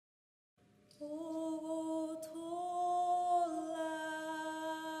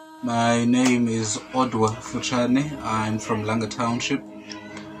My name is Odwa Futshane. I'm from Langa Township.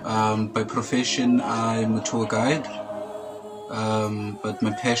 By profession, I'm a tour guide, but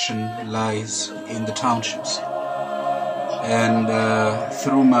my passion lies in the townships. And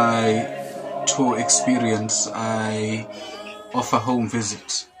through my tour experience, I offer home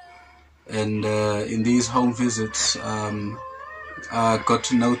visits. And in these home visits, I got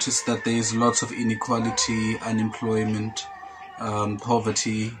to notice that there is lots of inequality, unemployment,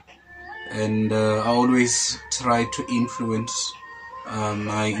 poverty, and I always try to influence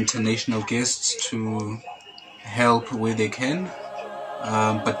my international guests to help where they can,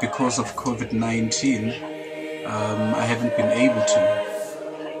 but because of COVID-19, I haven't been able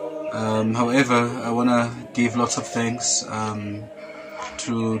to. However, I want to give lots of thanks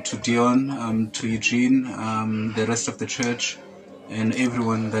to Dion, to Eugene, the rest of the church, and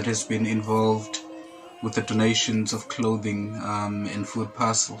everyone that has been involved with the donations of clothing and food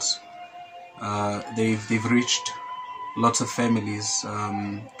parcels. They've reached lots of families.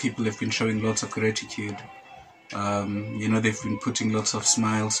 People have been showing lots of gratitude. They've been putting lots of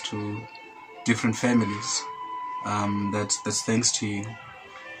smiles to different families. That's thanks to you.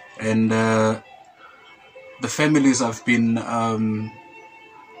 And the families I've been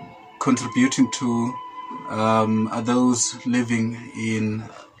contributing to are those living in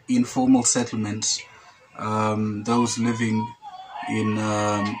informal settlements, those living in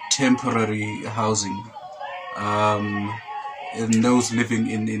temporary housing, and those living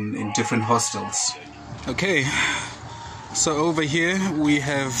in different hostels. Okay, so over here we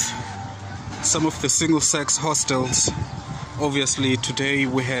have some of the single-sex hostels. Obviously today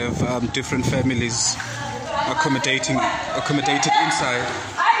we have different families accommodated inside.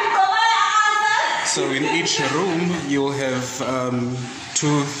 So in each room you'll have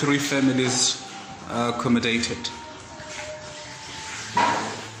 2-3 families accommodated.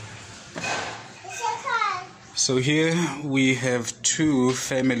 So here we have 2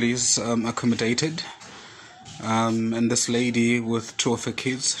 families accommodated, and this lady with 2 of her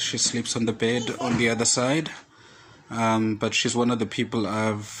kids, she sleeps on the bed on the other side, but she's one of the people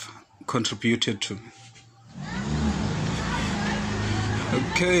I've contributed to.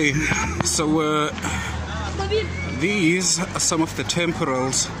 Okay, so these are some of the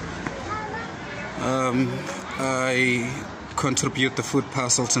temporals. I contribute the food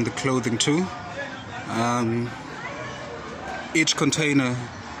parcels and the clothing to. Each container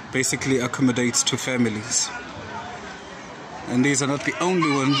basically accommodates 2 families. And these are not the only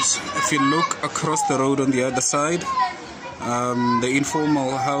ones. If you look across the road on the other side, the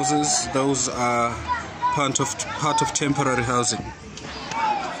informal houses, those are part of temporary housing.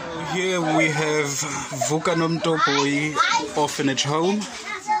 So here we have Vukanomtopoi Orphanage Home,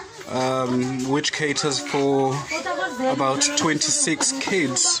 which caters for about 26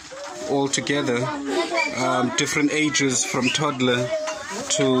 kids altogether, different ages from toddler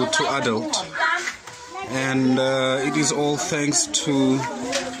to adult, and it is all thanks to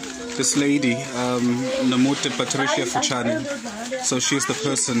this lady, Namutte Patricia Futshane. So she's the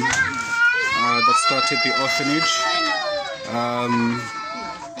person that started the orphanage.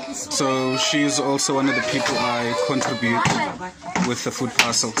 So she's also one of the people I contribute with the food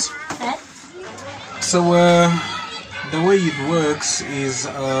parcels. So the way it works is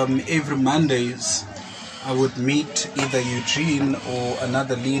every Mondays I would meet either Eugene or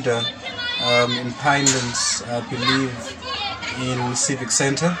another leader in Pinelands, I believe in Civic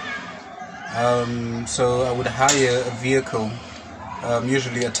Center. So I would hire a vehicle,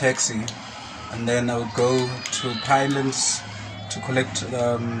 usually a taxi, and then I would go to Pinelands to collect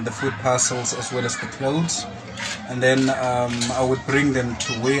the food parcels as well as the clothes, and then I would bring them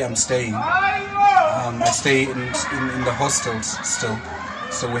to where I'm staying. I stay in the hostels still,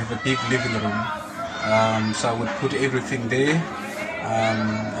 so we have a big living room. So I would put everything there,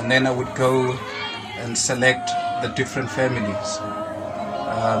 and then I would go and select the different families,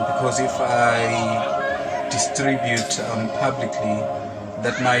 because if I distribute publicly,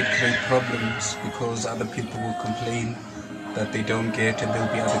 that might create problems, because other people will complain that they don't get, and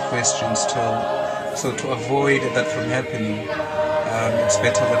there'll be other questions too. So to avoid that from happening, it's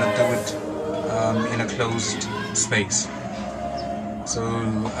better when I do it in a closed space. So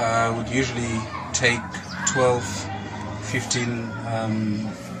I would usually take 12, 15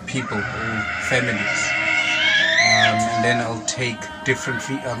 people or families, and then I'll take different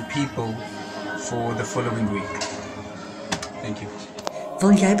people for the following week. Thank you.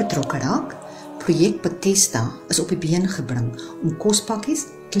 Wil jy betrokke raak? Projek Betesda is op die been gebring om kospakkies,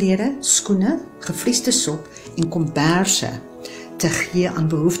 klere, skoene, gevriesde sop en komberse te gee aan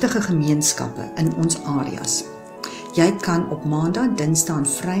behoeftige gemeenskappe in ons areas. Jy kan op Maandag, Dinsdag en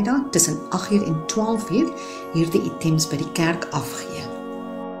Vrydag tussen 8:00 en 12:00 hierdie items by die kerk afgee.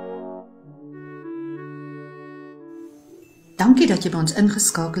 Dankie dat jy by ons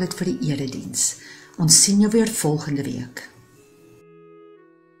ingeskakel het vir die erediens. Ons sien jou weer volgende week.